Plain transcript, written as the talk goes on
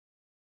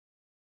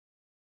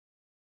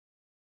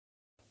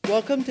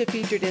Welcome to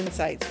Featured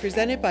Insights,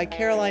 presented by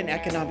Caroline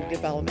Economic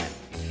Development.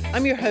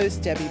 I'm your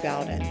host, Debbie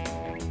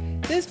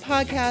Bowden. This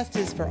podcast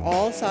is for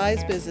all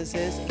size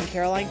businesses in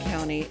Caroline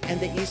County and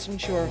the Eastern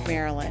Shore of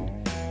Maryland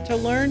to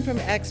learn from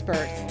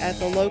experts at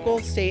the local,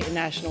 state, and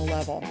national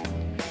level.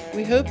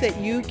 We hope that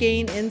you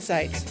gain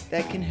insights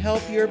that can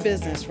help your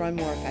business run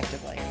more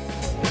effectively.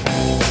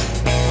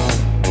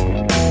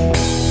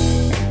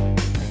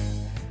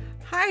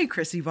 Hi,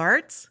 Chrissy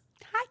Bartz.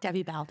 Hi,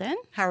 Debbie Bowden.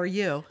 How are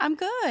you? I'm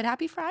good.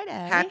 Happy Friday.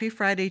 Happy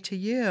Friday to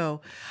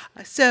you.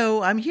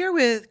 So I'm here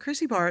with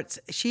Chrissy Bartz.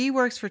 She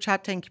works for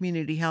Choptank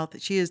Community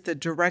Health. She is the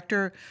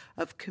Director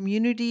of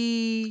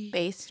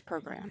Community-Based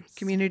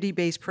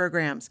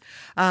Programs.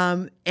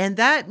 And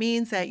that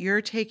means that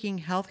you're taking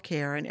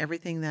healthcare and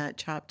everything that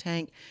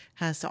Choptank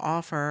has to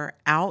offer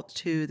out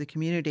to the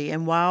community.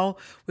 And while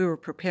we were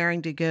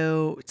preparing to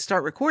go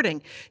start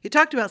recording, you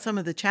talked about some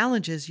of the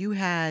challenges you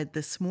had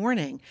this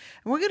morning.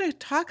 And we're going to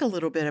talk a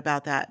little bit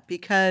about that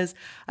because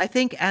I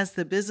think as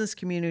the business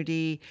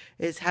community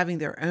is having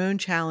their own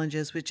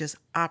challenges with just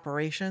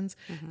operations,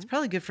 it's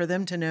probably good for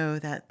them to know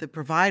that the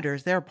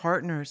providers, their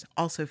partners,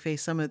 also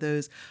face some of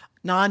those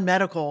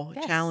non-medical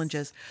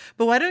challenges.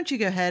 But why don't you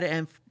go ahead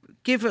and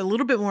give a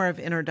little bit more of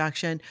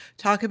introduction,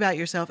 talk about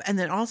yourself, and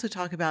then also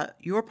talk about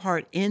your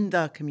part in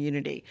the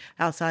community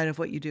outside of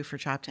what you do for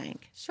Choptank.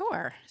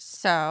 Sure.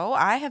 So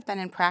I have been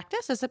in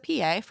practice as a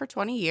PA for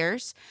 20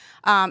 years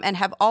and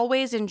have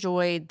always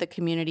enjoyed the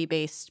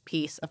community-based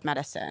piece of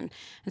medicine.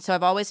 And so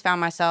I've always found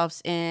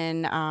myself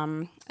in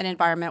an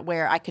environment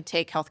where I could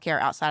take healthcare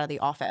outside of the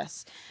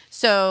office.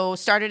 So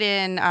started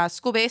in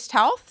school-based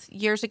health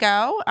years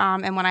ago,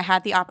 and when I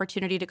had the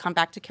opportunity to come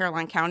back to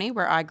Caroline County,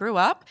 where I grew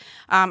up,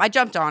 I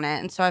jumped on it.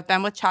 And so I've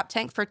been with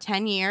Choptank for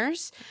 10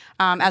 years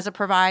as a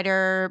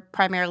provider,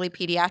 primarily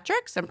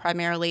pediatrics and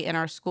primarily in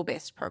our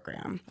school-based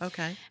program.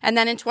 Okay. And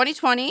then in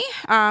 2020,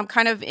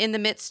 kind of in the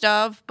midst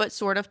of, but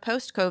sort of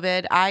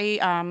post-COVID,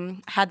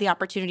 I had the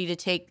opportunity to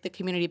take the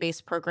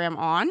community-based program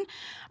on.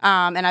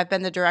 And I've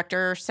been the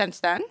director since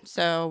then,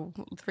 so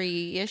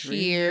three-ish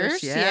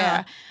years.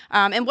 Yeah.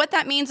 And what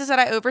that means is that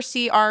I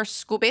oversee our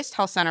school-based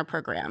health center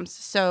programs.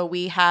 So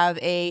we have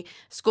a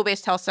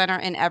school-based health center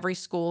in every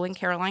school in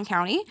Caroline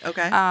County.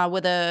 Okay.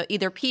 With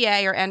either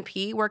PA or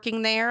NP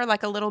working there,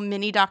 like a little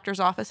mini doctor's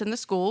office in the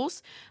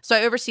schools. So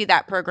I oversee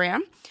that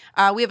program.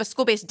 We have a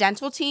school-based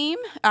dental team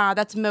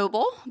that's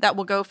mobile that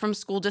will go from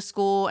school to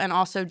school and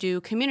also do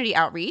community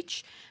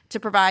outreach to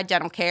provide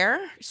dental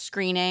care,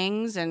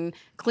 screenings and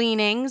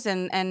cleanings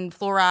and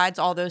fluorides,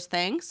 all those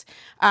things.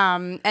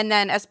 And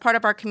then as part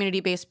of our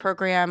community-based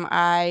program,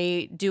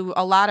 I do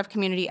a lot of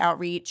community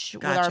outreach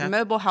with our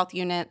mobile health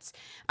units,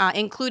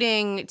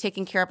 including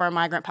taking care of our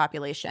migrant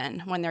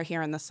population when they're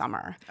here in the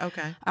summer.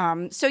 Okay.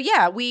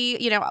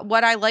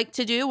 What I like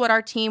to do, what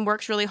our team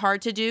works really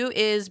hard to do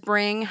is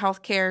bring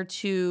healthcare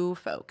to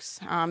folks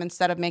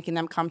instead of making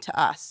them come to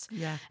us.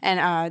 Yeah.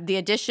 And the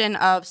addition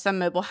of some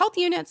mobile health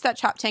units that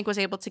Choptank was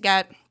able to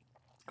get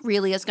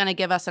really is going to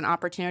give us an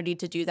opportunity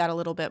to do that a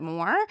little bit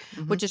more,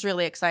 which is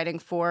really exciting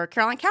for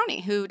Caroline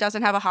County, who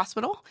doesn't have a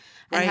hospital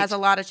and has a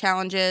lot of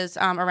challenges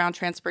around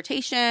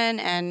transportation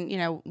and,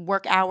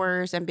 work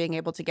hours and being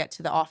able to get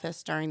to the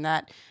office during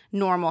that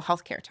normal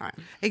healthcare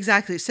time.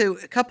 Exactly. So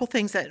a couple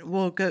things that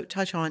we'll go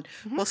touch on.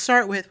 We'll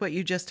start with what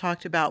you just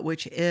talked about,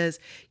 which is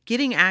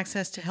getting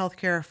access to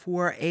healthcare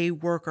for a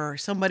worker,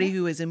 somebody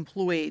who is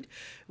employed,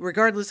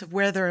 regardless of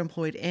where they're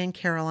employed in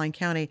Caroline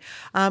County.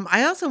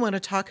 I also want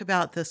to talk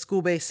about the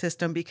school-based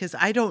system because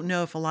I don't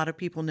know if a lot of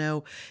people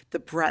know the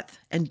breadth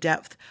and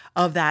depth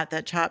of that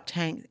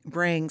Choptank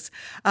brings.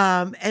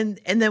 And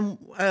then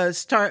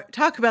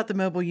talk about the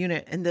mobile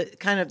unit and the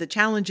kind of the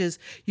challenges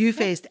you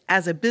faced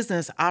as a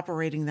business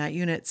operating that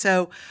unit.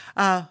 So,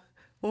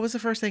 what was the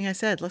first thing I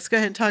said? Let's go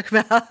ahead and talk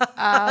about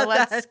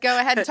Let's go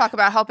ahead and talk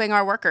about helping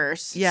our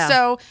workers. Yeah.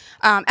 So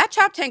at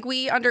Choptank,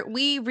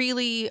 we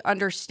really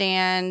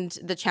understand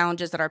the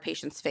challenges that our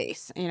patients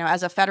face.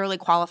 As a federally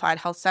qualified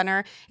health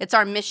center, it's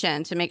our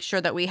mission to make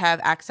sure that we have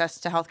access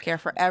to healthcare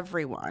for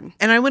everyone.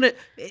 And I want to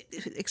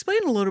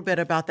explain a little bit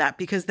about that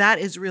because that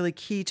is really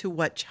key to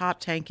what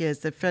Choptank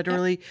is, the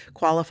federally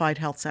qualified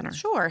health center.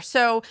 Sure.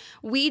 So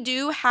we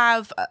do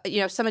have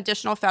some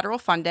additional federal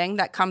funding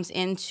that comes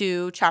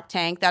into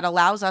Choptank that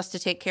allows us to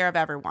take care of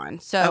everyone.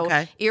 So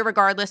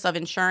irregardless of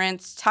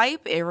insurance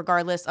type,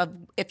 irregardless of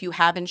if you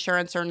have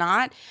insurance or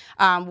not,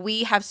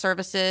 we have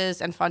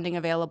services and funding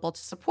available to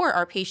support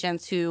our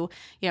patients who,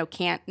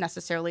 can't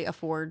necessarily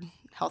afford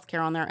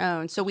healthcare on their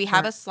own. So we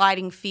have a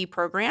sliding fee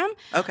program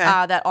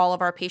that all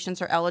of our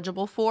patients are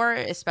eligible for,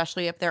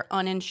 especially if they're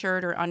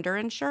uninsured or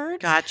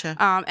underinsured. Gotcha.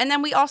 And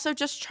then we also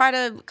just try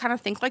to kind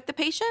of think like the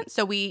patient.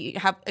 So we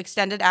have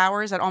extended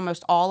hours at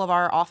almost all of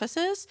our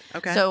offices.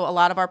 Okay. So a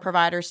lot of our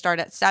providers start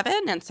at 7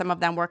 and some of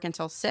them work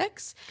until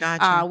 6.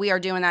 Gotcha. We are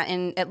doing that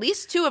in at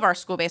least 2 of our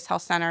school-based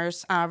health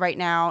centers right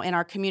now in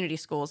our community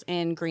schools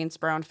in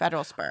Greensboro and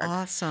Federalsburg.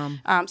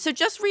 Awesome. So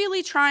just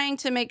really trying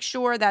to make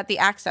sure that the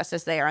access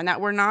is there and that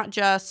we're not just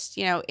just,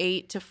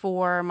 8 to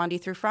 4 Monday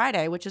through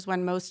Friday, which is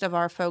when most of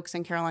our folks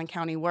in Caroline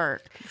County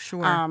work.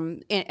 Sure.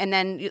 And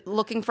then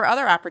looking for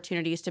other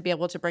opportunities to be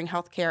able to bring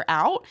healthcare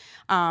out.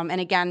 And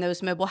again,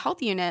 those mobile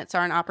health units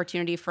are an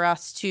opportunity for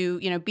us to,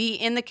 be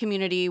in the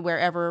community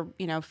wherever,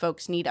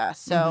 folks need us.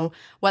 So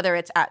whether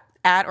it's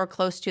at or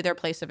close to their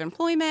place of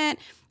employment,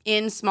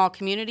 in small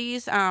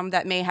communities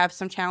that may have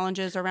some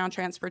challenges around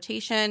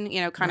transportation,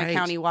 kind of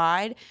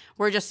countywide.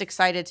 We're just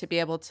excited to be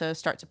able to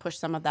start to push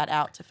some of that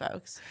out to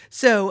folks.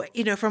 So,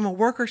 from a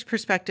worker's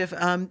perspective,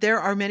 there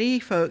are many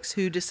folks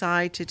who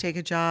decide to take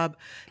a job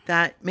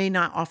that may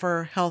not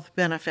offer health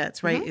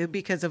benefits, right?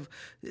 Because of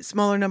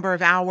smaller number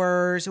of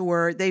hours,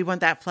 or they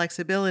want that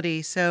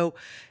flexibility. So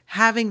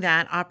having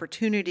that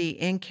opportunity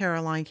in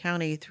Caroline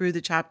County through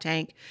the Chop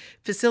Tank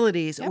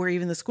facilities or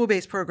even the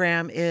school-based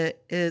program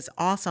is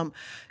awesome.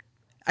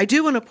 I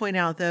do want to point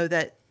out, though,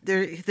 that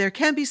there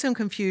can be some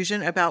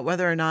confusion about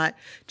whether or not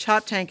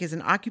Chop Tank is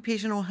an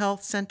occupational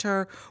health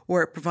center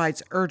or it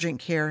provides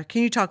urgent care.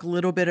 Can you talk a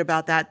little bit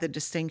about that, the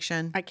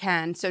distinction? I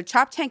can. So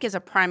Chop Tank is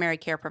a primary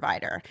care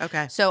provider.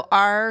 Okay. So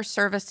our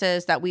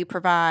services that we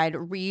provide,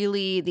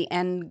 really the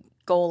end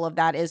goal of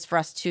that is for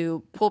us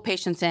to pull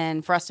patients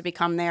in, for us to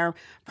become their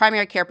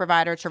primary care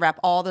provider, to wrap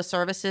all the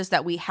services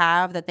that we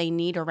have that they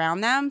need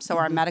around them. So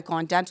our medical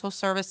and dental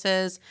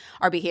services,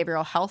 our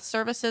behavioral health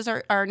services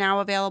are now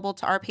available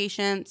to our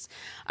patients.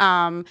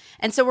 And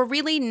so we're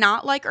really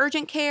not like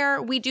urgent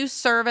care. We do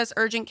serve as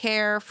urgent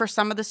care for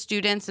some of the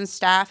students and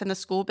staff in the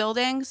school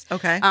buildings.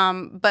 Okay.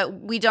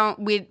 But we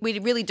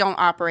really don't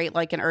operate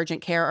like an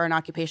urgent care or an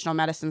occupational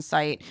medicine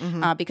site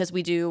because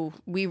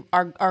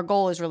our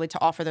goal is really to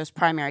offer those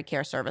primary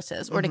care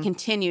services or to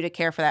continue to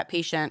care for that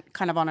patient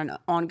kind of on an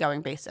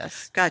ongoing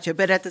basis. Gotcha.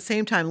 But at the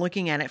same time,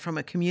 looking at it from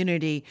a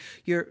community,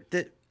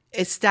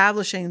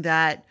 establishing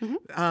that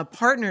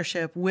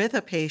partnership with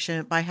a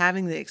patient by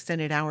having the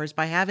extended hours,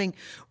 by having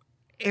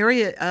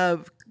area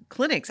of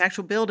clinics,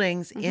 actual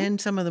buildings in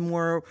some of the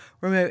more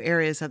remote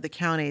areas of the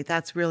county.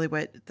 That's really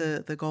what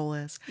the goal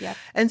is. Yep.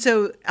 And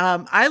so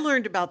I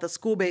learned about the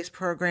school-based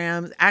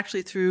programs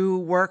actually through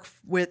work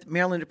with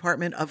Maryland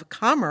Department of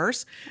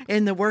Commerce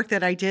in the work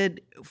that I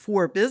did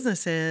for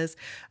businesses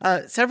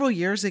several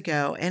years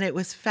ago. And it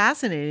was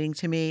fascinating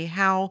to me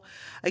how,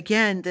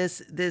 again,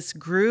 this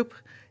group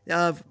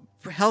of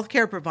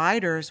healthcare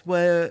providers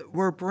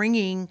were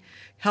bringing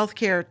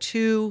healthcare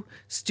to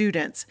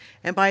students.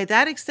 And by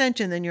that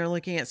extension, then you're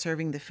looking at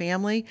serving the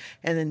family.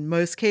 And in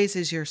most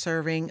cases, you're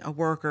serving a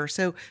worker.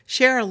 So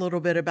share a little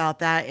bit about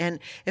that. And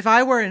if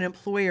I were an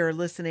employer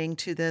listening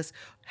to this,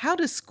 how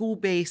does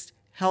school-based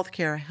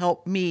healthcare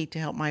help me to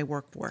help my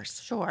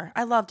workforce? Sure.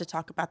 I love to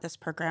talk about this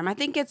program. I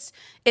think it's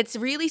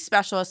really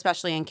special,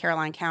 especially in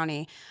Caroline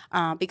County,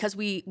 because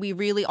we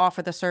really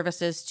offer the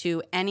services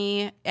to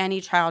any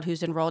child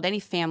who's enrolled, any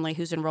family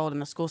who's enrolled in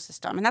the school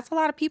system. And that's a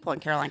lot of people in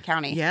Caroline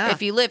County. Yeah.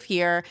 If you live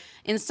here,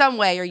 in some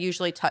way, you're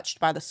usually touched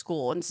by the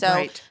school. And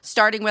so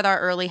starting with our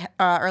early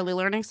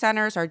learning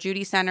centers, our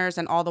Judy centers,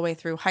 and all the way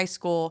through high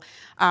school,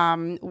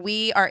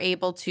 we are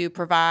able to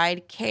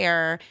provide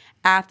care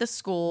at the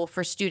school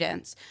for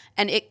students.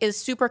 And it is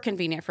super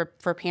convenient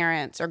for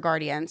parents or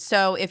guardians.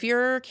 So if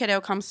your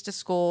kiddo comes to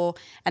school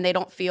and they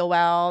don't feel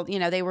well,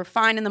 they were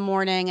fine in the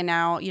morning and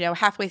now,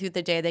 halfway through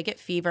the day they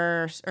get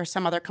fever or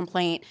some other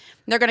complaint,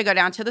 they're going to go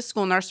down to the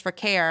school nurse for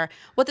care.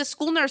 What the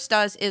school nurse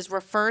does is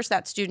refers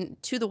that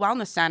student to the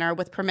wellness center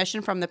with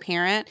permission from the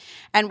parent,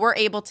 and we're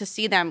able to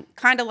see them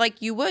kind of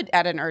like you would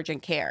at an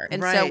urgent care.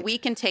 And so we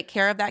can take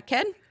care of that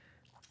kid.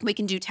 We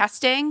can do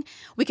testing.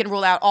 We can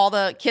rule out all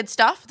the kid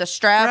stuff, the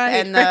strep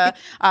and the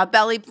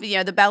belly,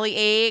 the belly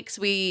aches.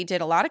 We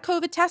did a lot of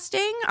COVID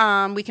testing.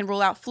 We can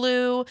rule out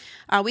flu.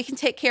 We can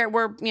take care.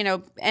 We're,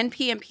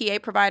 NP and PA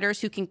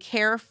providers who can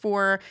care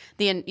for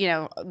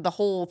the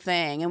whole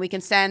thing. And we can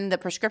send the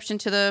prescription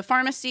to the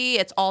pharmacy.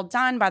 It's all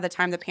done by the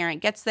time the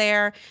parent gets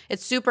there.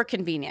 It's super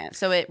convenient.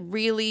 So it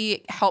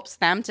really helps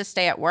them to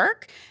stay at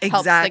work.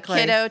 Helps the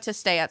kiddo to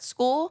stay at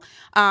school.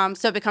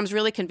 So it becomes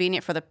really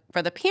convenient for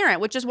the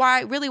parent, which is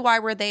why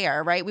we're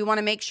there, right? We want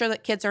to make sure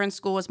that kids are in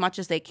school as much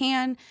as they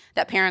can,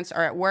 that parents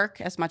are at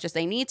work as much as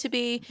they need to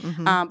be,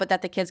 but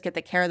that the kids get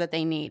the care that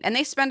they need. And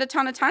they spend a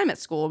ton of time at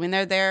school. I mean,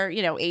 they're there,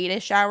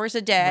 8-ish hours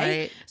a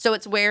day. Right. So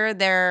it's where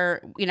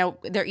they're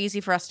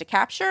easy for us to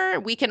capture.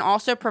 We can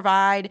also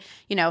provide,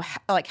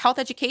 like health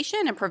education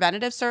and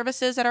preventative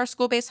services at our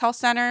school-based health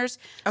centers.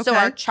 Okay. So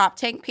our Chop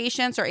Tank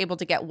patients are able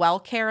to get well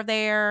care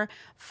there,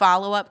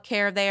 follow-up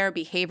care there,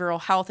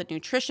 behavioral health and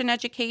nutrition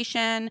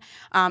education,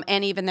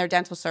 and even their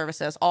dental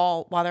services,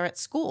 all while they're at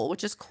school,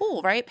 which is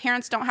cool, right?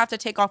 Parents don't have to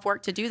take off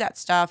work to do that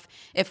stuff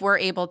if we're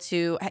able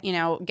to,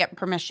 get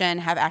permission,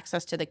 have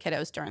access to the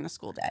kiddos during the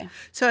school day.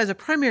 So as a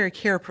primary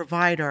care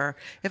provider,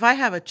 if I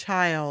have a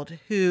child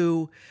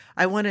who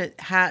I want to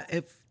have,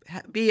 if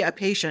be a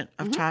patient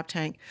of Chop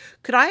Tank,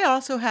 could I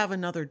also have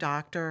another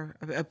doctor,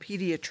 a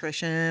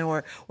pediatrician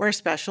or a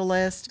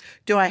specialist?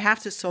 Do I have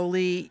to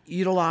solely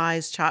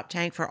utilize Chop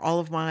Tank for all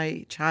of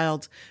my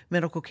child's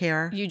medical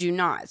care? You do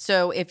not.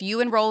 So if you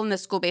enroll in the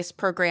school-based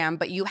program,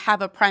 but you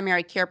have a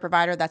primary care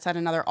provider that's at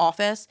another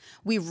office,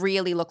 we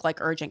really look like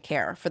urgent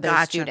care for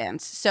those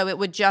students. So it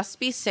would just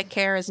be sick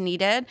care as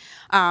needed.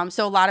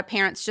 So a lot of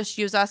parents just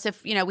use us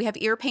if, we have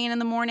ear pain in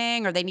the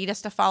morning or they need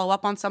us to follow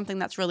up on something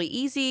that's really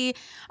easy.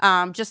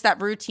 Just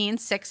that routine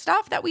sick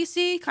stuff that we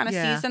see kind of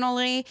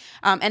seasonally.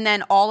 And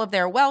then all of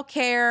their well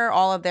care,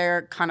 all of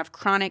their kind of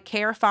chronic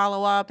care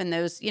follow-up and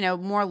those,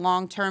 more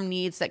long-term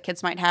needs that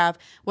kids might have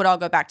would all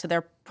go back to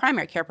their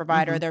primary care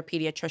provider, their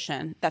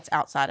pediatrician that's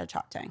outside of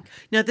Chop Tank.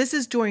 Now, this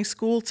is during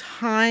school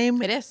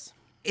time? It is.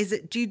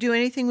 Do you do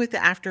anything with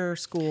the after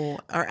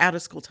school or out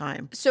of school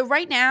time? So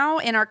right now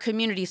in our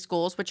community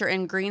schools, which are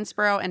in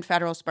Greensboro and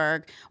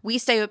Federalsburg, we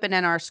stay open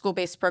in our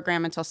school-based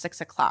program until 6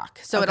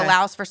 o'clock. So it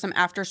allows for some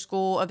after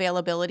school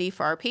availability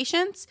for our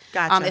patients.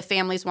 Gotcha. If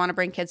families want to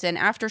bring kids in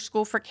after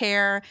school for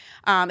care.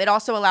 It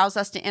also allows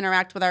us to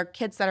interact with our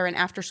kids that are in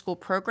after school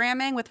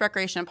programming with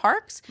Recreation and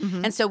Parks.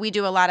 And so we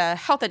do a lot of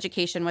health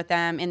education with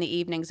them in the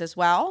evenings as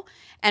well.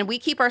 And we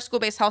keep our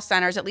school-based health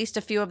centers, at least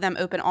a few of them,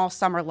 open all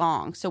summer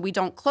long. So we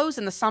don't close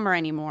in the summer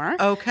anymore.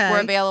 Okay.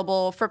 We're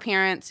available for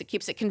parents. It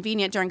keeps it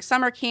convenient during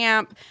summer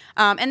camp.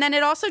 And then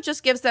it also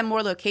just gives them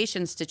more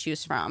locations to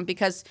choose from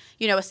because,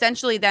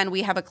 essentially then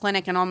we have a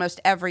clinic in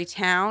almost every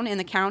town in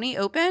the county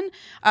open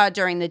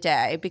during the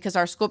day because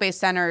our school-based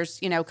centers,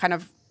 kind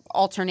of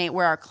alternate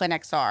where our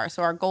clinics are.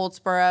 So our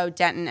Goldsboro,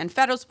 Denton, and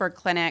Federalsburg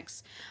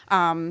clinics,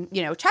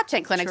 Chop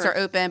Tank clinics are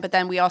open, but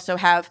then we also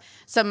have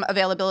some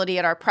availability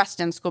at our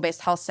Preston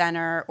School-Based Health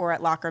Center or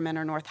at Lockerman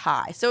or North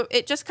High. So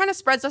it just kind of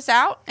spreads us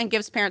out and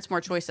gives parents more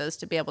choices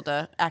to be able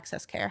to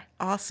access care.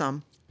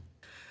 Awesome.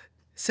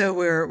 So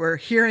we're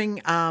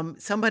hearing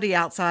somebody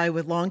outside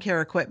with lawn care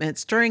equipment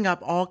stirring up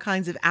all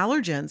kinds of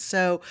allergens.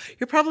 So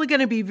you're probably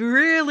going to be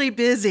really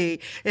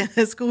busy in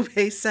the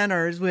school-based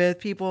centers with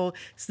people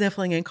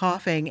sniffling and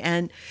coughing.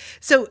 And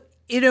so,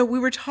 we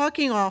were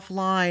talking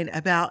offline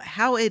about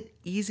how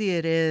easy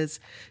it is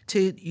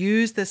to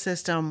use the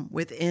system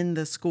within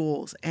the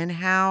schools and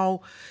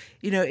how,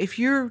 if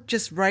you're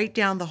just right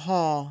down the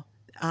hall,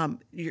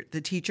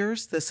 the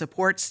teachers, the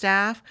support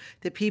staff,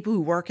 the people who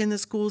work in the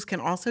schools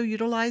can also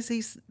utilize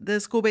the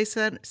school-based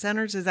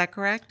centers. Is that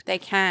correct? They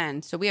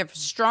can. So we have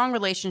strong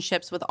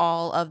relationships with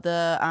all of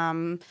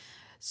the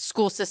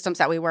school systems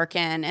that we work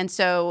in. And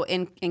so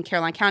in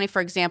Caroline County,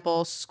 for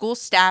example, school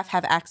staff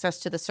have access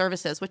to the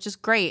services, which is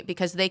great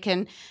because they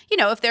can,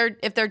 if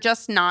they're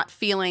just not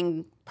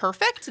feeling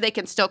perfect, they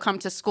can still come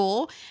to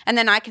school. And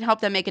then I can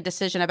help them make a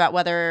decision about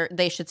whether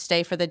they should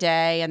stay for the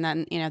day. And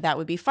then, that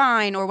would be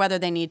fine, or whether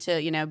they need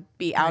to,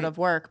 be out of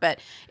work. But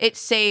it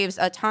saves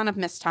a ton of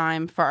missed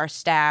time for our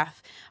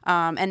staff.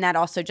 And that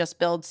also just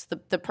builds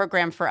the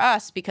program for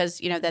us because,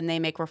 then they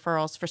make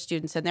referrals for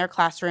students in their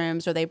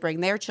classrooms or they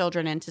bring their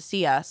children in to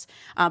see us.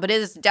 But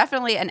it is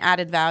definitely an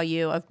added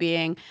value of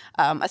being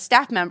a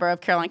staff member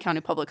of Caroline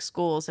County Public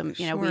Schools. And,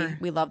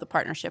 we love the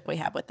partnership we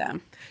have with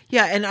them.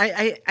 Yeah. And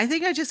I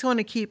think I just want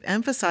to keep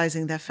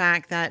emphasizing the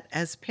fact that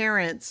as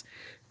parents,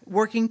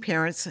 working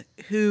parents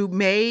who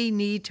may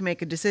need to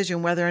make a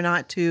decision whether or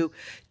not to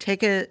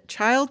take a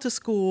child to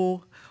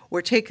school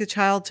or take the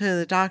child to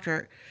the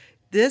doctor,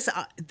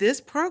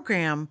 this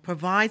program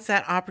provides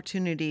that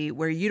opportunity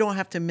where you don't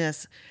have to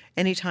miss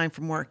any time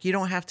from work. You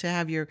don't have to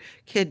have your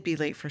kid be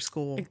late for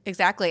school.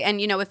 Exactly. And,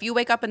 if you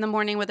wake up in the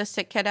morning with a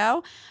sick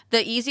kiddo,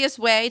 the easiest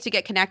way to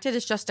get connected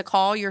is just to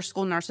call your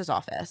school nurse's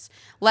office.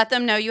 Let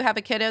them know you have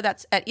a kiddo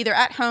that's either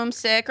at home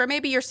sick or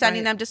maybe you're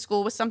sending them to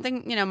school with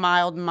something,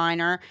 mild,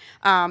 minor.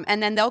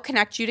 And then they'll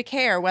connect you to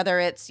care, whether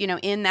it's,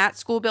 in that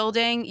school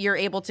building, you're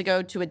able to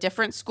go to a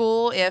different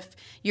school if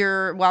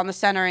your wellness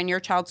center in your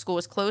child's school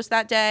is closed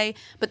that day.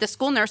 But the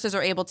school nurses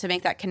are able to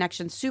make that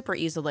connection super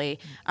easily.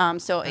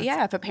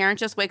 If a parent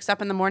just wakes up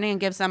in the morning and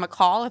gives them a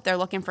call, if they're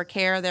looking for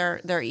care,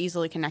 they're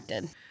easily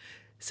connected.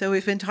 So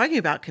we've been talking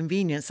about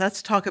convenience.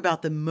 Let's talk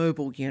about the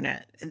mobile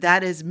unit.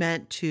 That is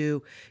meant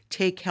to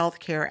take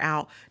healthcare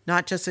out,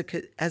 not just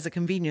as a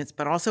convenience,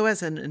 but also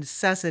as a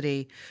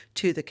necessity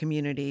to the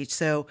community.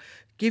 So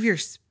give your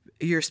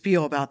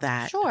spiel about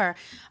that. Sure.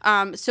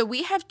 So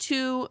we have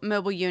 2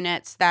 mobile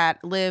units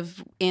that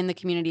live in the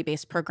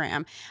community-based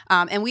program.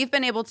 And we've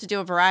been able to do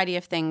a variety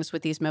of things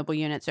with these mobile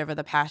units over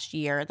the past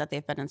year that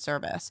they've been in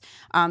service.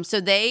 So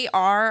they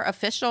are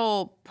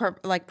official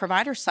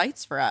provider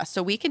sites for us.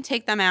 So we can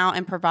take them out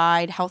and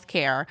provide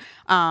healthcare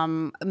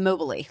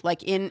mobily,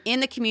 like in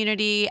the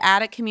community,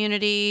 at a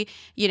community,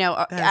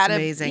 That's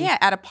amazing.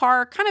 At a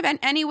park, kind of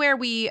anywhere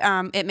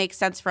it makes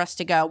sense for us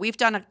to go. We've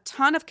done a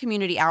ton of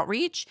community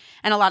outreach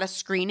and a lot of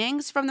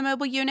screenings from the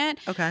mobile unit.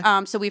 Okay.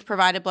 So we've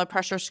provided blood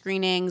pressure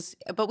screenings,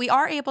 but we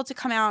are able to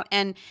come out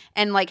and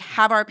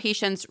have our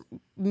patients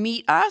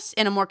meet us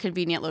in a more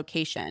convenient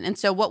location. And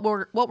so what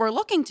we're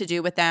looking to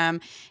do with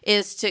them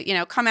is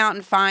to, come out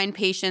and find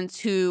patients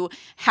who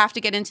have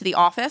to get into the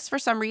office for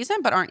some reason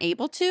but aren't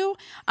able to.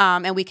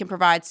 And we can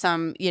provide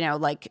some,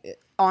 like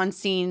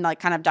on-scene, like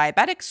kind of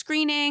diabetic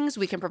screenings.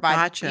 We can provide,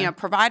 Gotcha.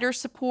 Provider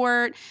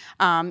support.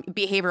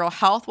 Behavioral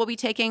health will be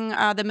taking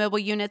the mobile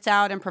units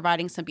out and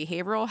providing some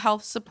behavioral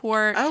health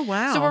support. Oh,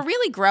 wow. So we're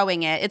really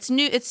growing it. It's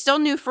new. It's still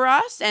new for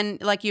us.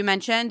 And like you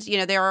mentioned,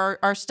 there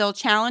are still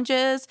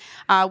challenges.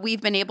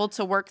 We've been able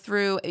to work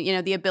through,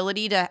 the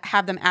ability to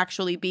have them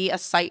actually be a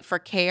site for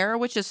care,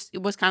 which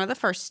was kind of the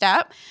first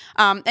step.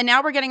 And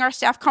now we're getting our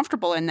staff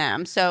comfortable in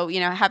them. So,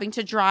 having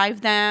to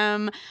drive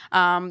them,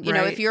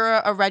 if you're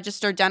a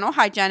registered dental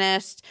hygienist,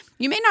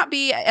 you may not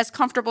be as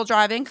comfortable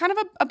driving kind of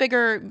a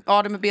bigger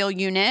automobile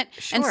unit.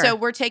 Sure. And so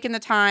we're taking the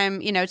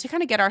time, to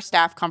kind of get our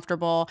staff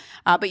comfortable.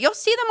 But you'll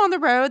see them on the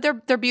road.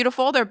 They're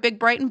beautiful. They're big,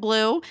 bright, and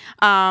blue.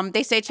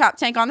 They say Chop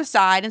Tank on the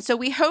side. And so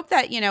we hope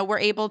that, we're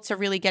able to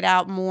really get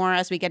out more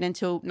as we get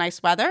into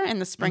nice weather in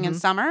the spring and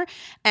summer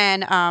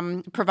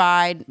and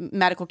provide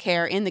medical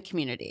care in the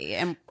community.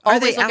 And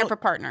always looking for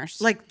partners.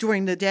 Like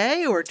during the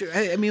day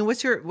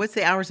what's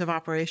the hours of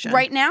operation?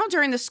 Right now,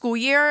 during the school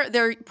year,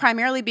 they're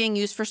primarily being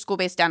used for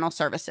school-based dental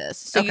services.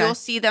 So you'll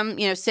see them,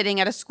 sitting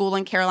at a school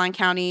in Caroline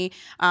County,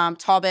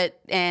 Talbot,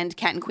 and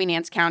Kent and Queen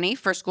Anne's County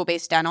for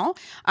school-based dental.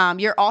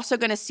 You're also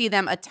going to see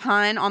them a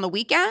ton on the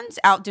weekends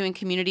out doing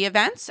community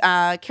events.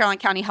 Caroline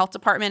County Health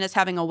Department is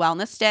having a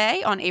wellness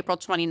day on April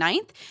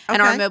 29th,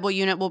 and our mobile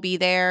unit will be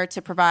there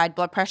to provide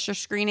blood pressure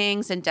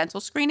screenings and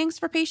dental screenings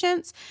for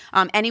patients.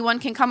 Anyone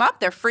can come up.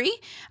 They're free,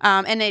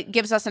 and it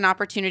gives us an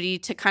opportunity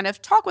to kind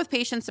of talk with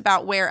patients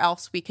about where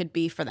else we could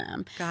be for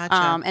them.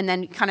 Gotcha. And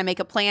then kind of make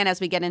a plan as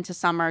we get into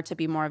summer to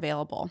be more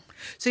available.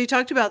 So you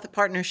talked about the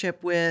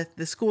partnership with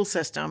the school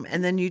system,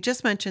 and then you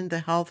just mentioned the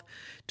health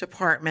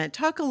department.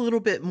 Talk a little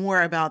bit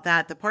more about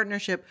that, the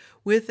partnership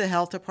with the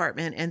health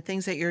department and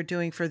things that you're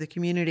doing for the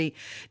community.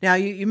 Now,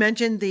 you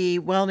mentioned the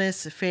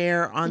wellness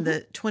fair on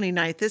the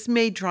 29th. This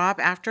may drop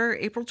after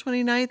April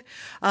 29th.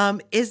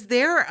 Is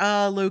there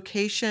a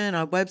location,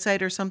 a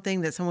website or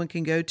something that someone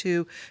can go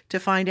to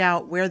find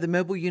out where the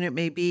mobile unit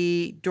may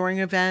be during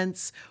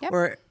events? Yep.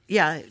 Or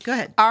yeah, go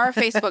ahead. Our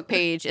Facebook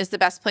page is the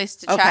best place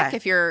to check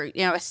if you're,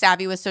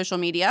 savvy with social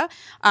media.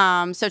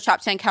 So Chop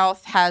Tank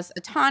Health has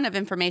a ton of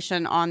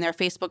information on their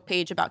Facebook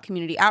page about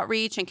community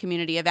outreach and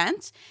community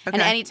events. Okay.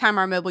 And anytime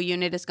our mobile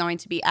unit is going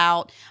to be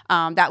out,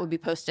 that would be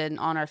posted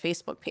on our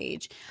Facebook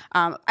page.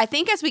 I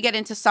think as we get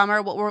into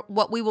summer,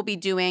 what we will be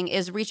doing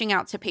is reaching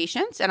out to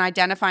patients and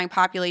identifying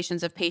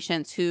populations of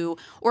patients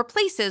or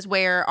places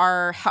where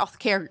our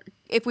healthcare,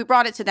 if we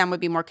brought it to them, would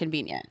be more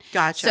convenient.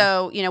 Gotcha.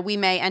 So, we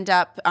may end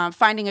up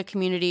finding a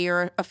community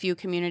or a few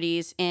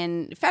communities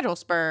in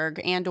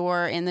Federalsburg and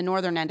or in the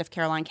northern end of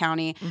Caroline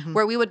County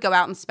where we would go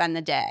out and spend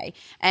the day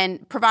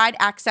and provide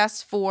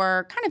access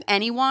for kind of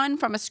anyone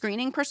from a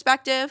screening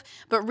perspective,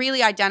 but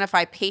really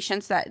identify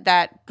patients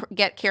that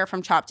get care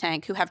from Chop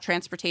Tank who have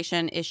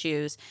transportation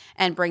issues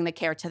and bring the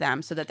care to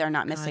them so that they're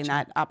not missing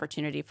that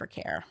opportunity for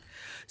care.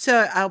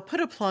 So I'll put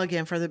a plug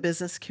in for the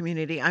business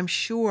community. I'm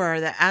sure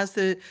that as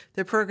the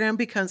program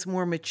becomes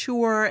more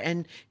mature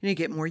and you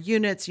get more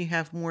units, you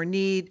have more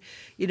need,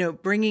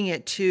 bringing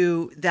it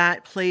to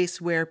that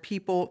place where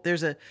people,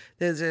 there's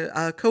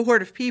a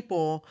cohort of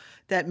people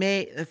that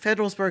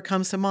Federalsburg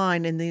comes to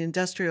mind in the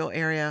industrial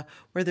area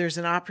where there's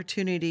an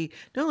opportunity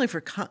not only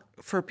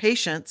for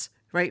patients,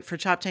 right, for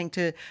Chop Tank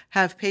to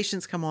have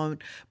patients come on,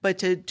 but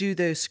to do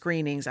those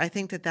screenings. I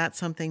think that that's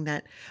something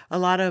that a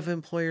lot of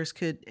employers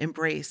could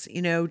embrace.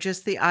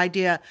 Just the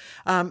idea,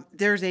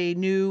 there's a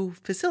new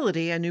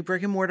facility, a new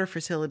brick and mortar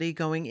facility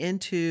going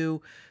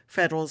into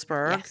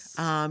Federalsburg. Yes.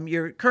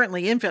 You're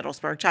currently in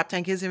Federalsburg. Chop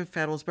Tank is in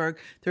Federalsburg.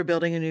 They're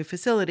building a new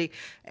facility.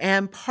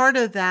 And part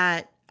of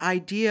that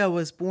idea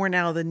was born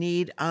out of the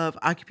need of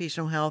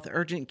occupational health,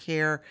 urgent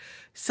care,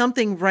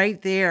 something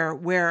right there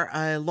where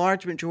a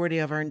large majority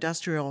of our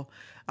industrial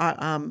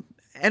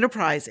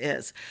enterprise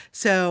is.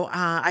 So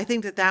I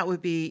think that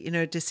would be,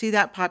 to see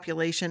that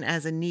population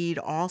as a need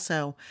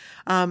also.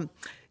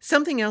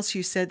 Something else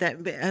you said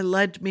that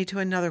led me to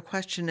another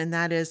question, and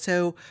that is,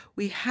 so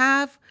we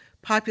have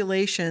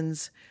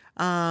populations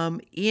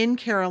in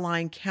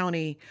Caroline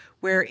County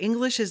where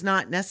English is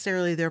not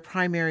necessarily their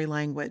primary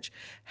language.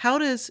 How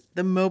does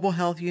the mobile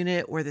health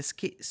unit or the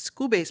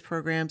school-based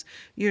programs,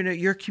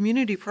 your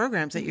community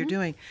programs that you're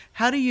doing,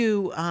 how do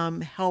you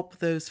help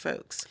those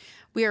folks?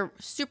 We are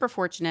super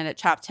fortunate at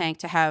Chop Tank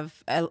to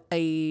have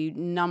a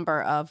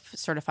number of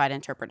certified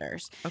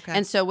interpreters. Okay.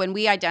 And so when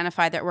we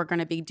identify that we're going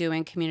to be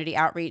doing community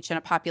outreach in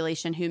a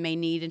population who may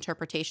need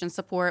interpretation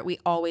support, we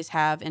always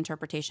have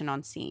interpretation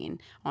on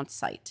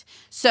site.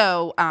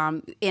 So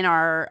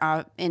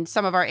in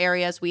some of our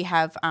areas, we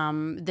have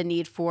the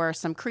need for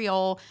some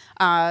Creole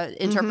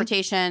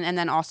interpretation. And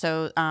then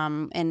also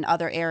in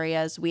other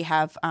areas, we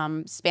have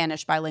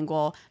Spanish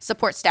bilingual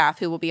support staff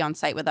who will be on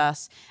site with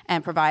us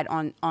and provide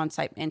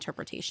on-site interpretation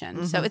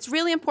interpretation. So it's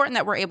really important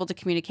that we're able to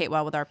communicate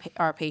well with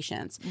our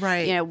patients.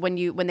 Right. You know,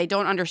 when they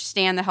don't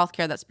understand the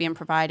healthcare that's being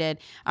provided,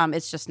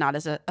 it's just not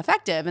as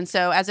effective. And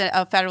so as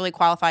a federally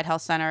qualified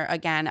health center,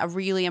 again, a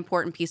really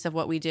important piece of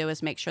what we do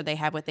is make sure they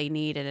have what they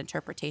need, and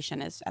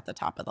interpretation is at the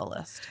top of the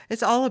list.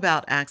 It's all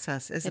about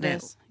access, isn't it?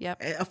 It is.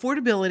 Yep.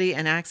 Affordability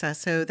and access.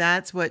 So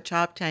that's what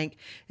Chop Tank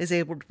is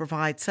able to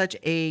provide. Such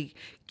a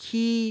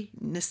key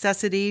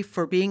necessity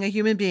for being a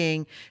human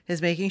being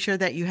is making sure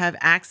that you have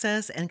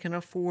access and can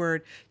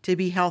afford to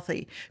be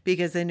healthy.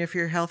 Because then if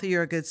you're healthy,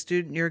 you're a good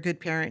student, you're a good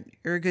parent,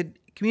 you're a good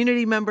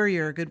community member,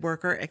 you're a good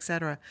worker,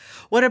 etc.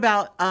 What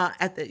about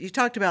you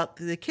talked about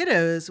the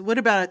kiddos? What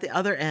about at the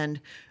other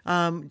end,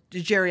 the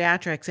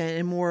geriatrics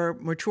and more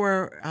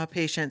mature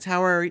patients?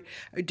 How are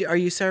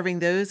you serving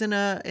those in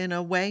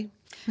a way?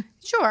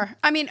 Sure.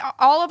 I mean,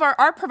 all of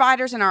our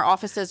providers in our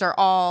offices are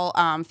all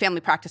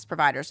family practice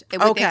providers, with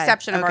the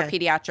exception of our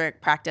pediatric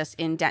practice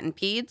in Denton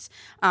Peds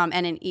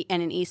and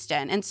in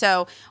Easton. And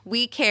so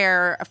we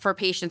care for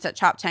patients at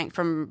Chop Tank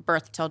from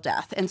birth till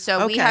death. And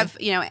so we have,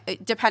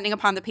 depending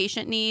upon the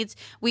patient needs,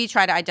 we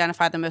try to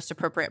identify the most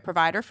appropriate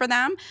provider for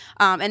them.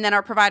 And then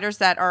our providers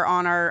that are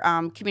on our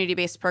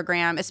community-based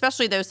program,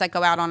 especially those that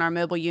go out on our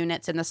mobile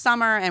units in the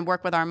summer and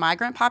work with our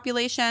migrant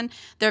population,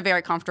 they're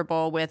very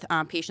comfortable with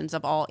patients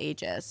of all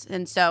ages.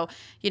 And so,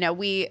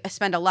 we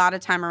spend a lot of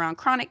time around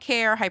chronic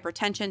care,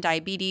 hypertension,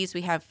 diabetes.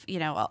 We have,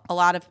 a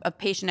lot of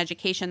patient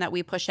education that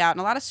we push out and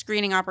a lot of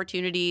screening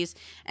opportunities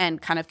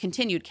and kind of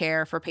continued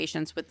care for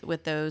patients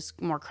with those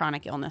more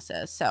chronic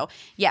illnesses. So,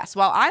 yes,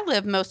 while I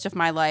live most of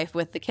my life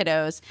with the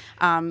kiddos,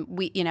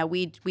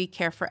 we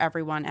care for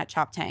everyone at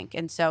Chop Tank.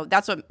 And so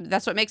that's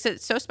what makes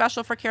it so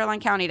special for Caroline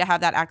County to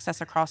have that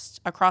access across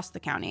the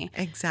county.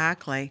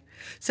 Exactly.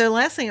 So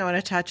last thing I want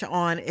to touch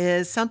on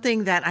is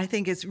something that I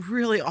think is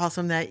really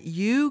awesome that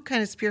you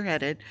kind of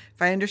spearheaded,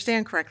 if I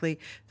understand correctly,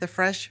 the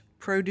fresh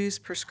produce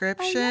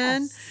prescription.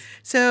 Yes.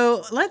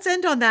 So let's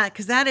end on that,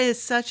 because that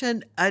is such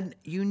a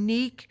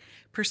unique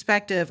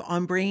perspective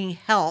on bringing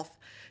health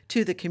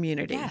to the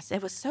community. Yes,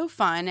 it was so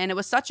fun, and it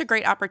was such a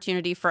great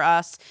opportunity for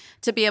us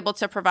to be able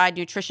to provide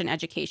nutrition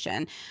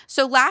education.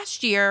 So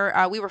last year,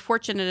 we were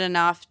fortunate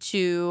enough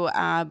to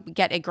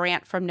get a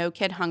grant from No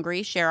Kid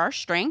Hungry, Share Our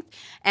Strength,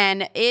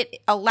 and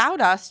it allowed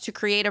us to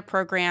create a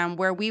program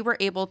where we were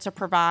able to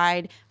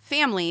provide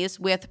families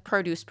with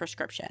produce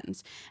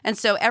prescriptions. And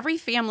so every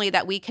family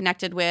that we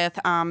connected with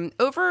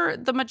over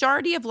the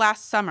majority of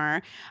last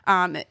summer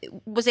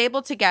was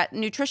able to get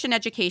nutrition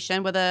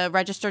education with a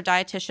registered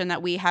dietitian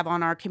that we have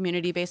on our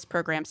community-based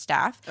program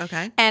staff.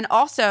 Okay. And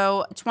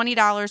also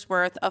 $20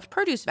 worth of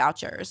produce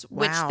vouchers,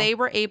 Wow. which they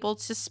were able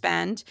to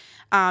spend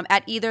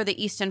at either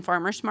the Easton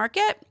Farmers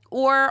Market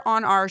or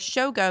on our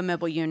ShowGo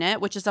mobile unit,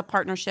 which is a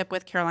partnership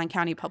with Caroline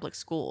County Public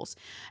Schools.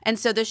 And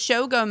so the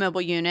ShowGo mobile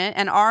unit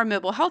and our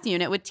mobile health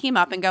unit would team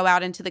up and go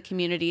out into the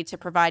community to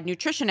provide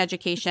nutrition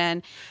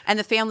education, and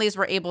the families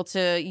were able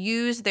to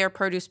use their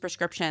produce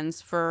prescriptions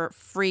for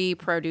free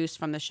produce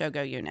from the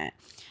ShowGo unit.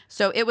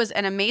 So it was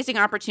an amazing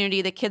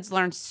opportunity. The kids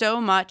learned so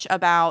much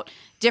about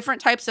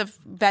different types of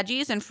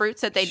veggies and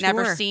fruits that they'd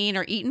never seen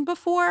or eaten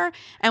before.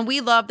 And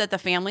we loved that the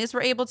families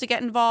were able to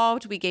get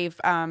involved. We gave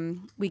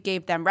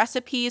them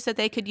recipes that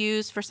they could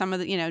use for some of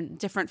the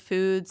different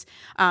foods.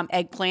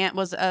 Eggplant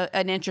was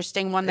an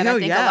interesting one that I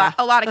think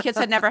a lot of kids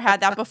had never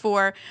had that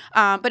before.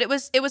 But it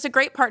was a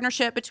great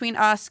partnership between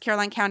us,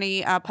 Caroline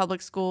County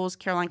Public Schools,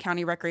 Caroline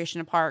County Recreation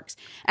and Parks,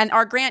 and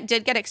our grant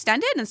did get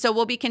extended. And so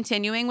we'll be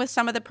continuing with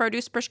some of the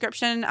produce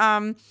prescription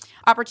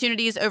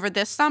opportunities over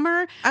this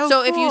summer.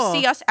 So if you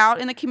see us out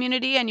in the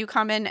community and you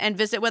come in and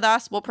visit with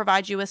us, we'll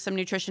provide you with some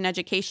nutrition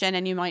education,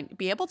 and you might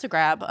be able to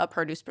grab a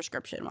produce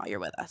prescription while you're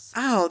with us.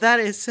 Oh, that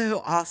is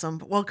so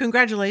awesome. Well,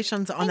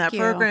 congratulations on that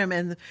program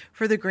and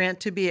for the grant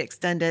to be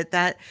extended.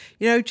 That,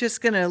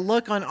 just going to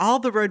look on all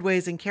the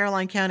roadways in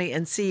Caroline County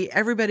and see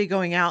everybody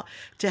going out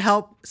to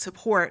help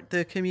support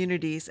the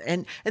communities.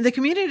 And the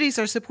communities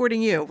are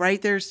supporting you,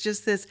 right? There's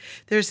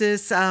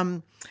this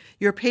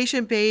your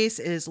patient base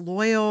is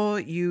loyal.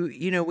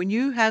 When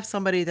you have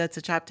somebody that's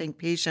a Chop Tank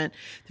patient,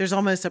 there's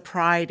almost a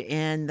pride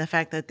in the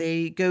fact that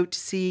they go to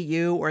see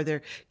you or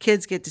their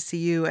kids get to see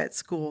you at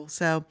school.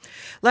 So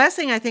last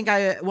thing I think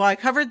I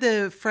covered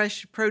the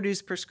fresh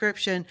produce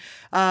prescription.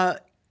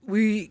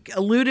 We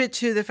alluded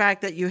to the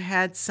fact that you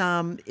had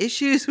some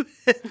issues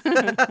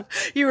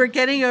you were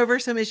getting over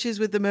some issues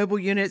with the mobile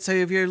unit. So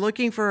if you're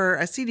looking for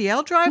a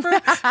CDL driver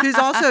who's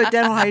also a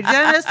dental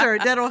hygienist or a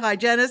dental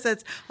hygienist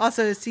that's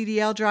also a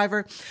CDL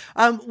driver,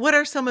 what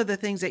are some of the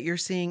things that you're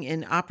seeing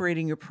in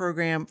operating your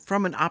program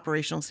from an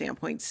operational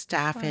standpoint?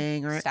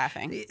 Staffing?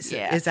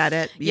 Is that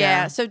it?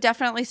 Yeah. So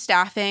definitely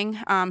staffing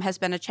has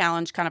been a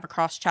challenge kind of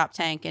across Chop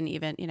Tank and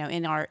even,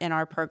 in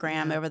our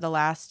program over the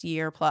last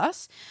year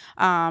plus.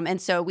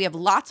 And so so we have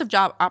lots of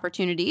job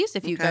opportunities.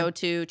 If you go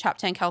to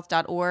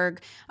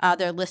choptankhealth.org,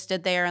 they're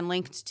listed there and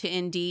linked to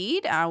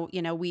Indeed.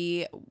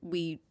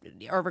 We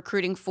are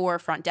recruiting for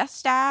front desk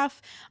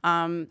staff,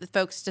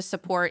 folks to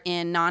support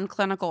in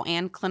non-clinical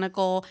and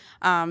clinical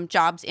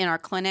jobs in our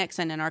clinics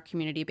and in our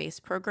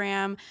community-based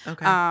program.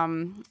 Okay.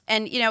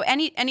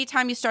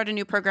 Anytime you start a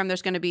new program,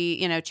 there's going to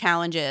be,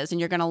 challenges,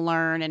 and you're going to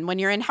learn. And when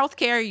you're in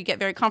healthcare, you get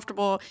very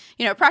comfortable,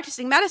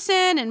 practicing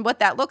medicine and what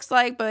that looks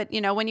like. But,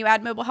 when you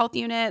add mobile health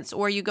units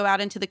or you go out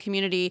into the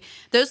community,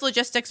 those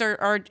logistics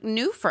are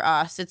new for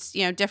us. It's,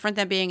 different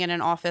than being in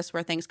an office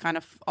where things kind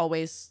of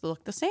always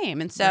look the same.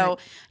 And so,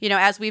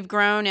 as we've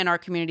grown in our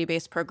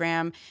community-based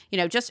program,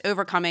 just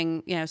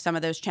overcoming, some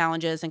of those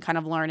challenges and kind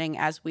of learning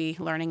as we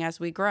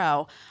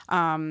grow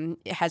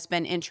has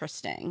been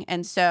interesting.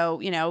 And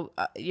so,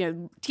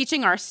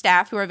 teaching our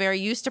staff who are very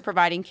used to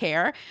providing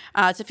care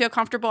to feel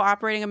comfortable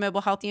operating a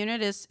mobile health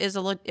unit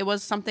it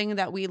was something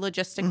that we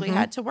logistically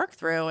had to work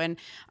through, and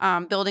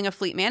building a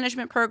fleet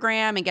management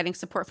program and getting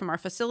support from our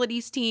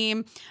facilities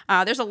team.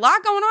 There's a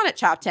lot going on at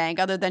Chop Tank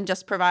other than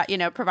just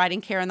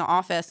providing care in the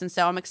office. And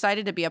so I'm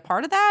excited to be a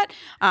part of that.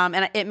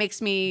 And it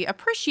makes me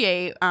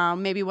appreciate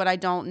maybe what I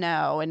don't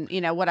know, and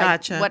what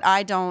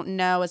I don't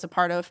know as a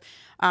part of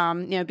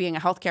being a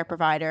healthcare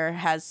provider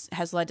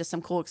has led to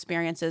some cool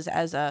experiences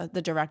as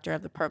the director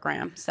of the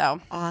program. So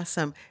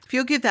awesome. If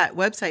you'll give that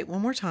website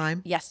one more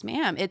time. Yes,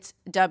 ma'am. It's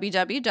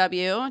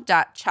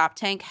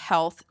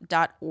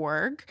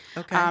www.choptankhealth.org.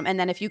 Okay. And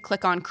then if you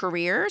click on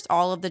careers,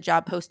 all of the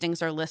job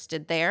postings are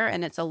listed there,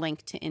 and it's a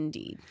link to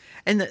Indeed.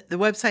 And the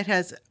website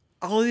has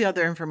all of the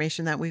other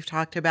information that we've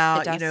talked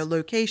about,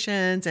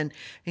 locations and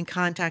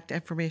contact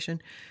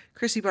information.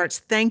 Chrissy Bartz,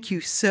 thank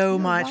you so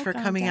much for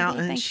coming out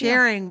and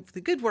sharing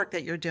the good work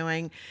that you're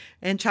doing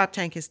and Chop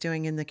Tank is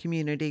doing in the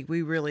community.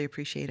 We really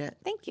appreciate it.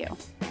 Thank you.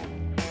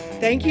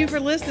 Thank you for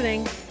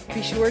listening.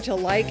 Be sure to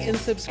like and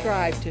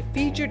subscribe to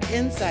Featured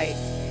Insights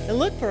and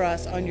look for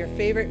us on your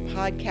favorite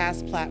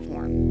podcast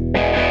platform.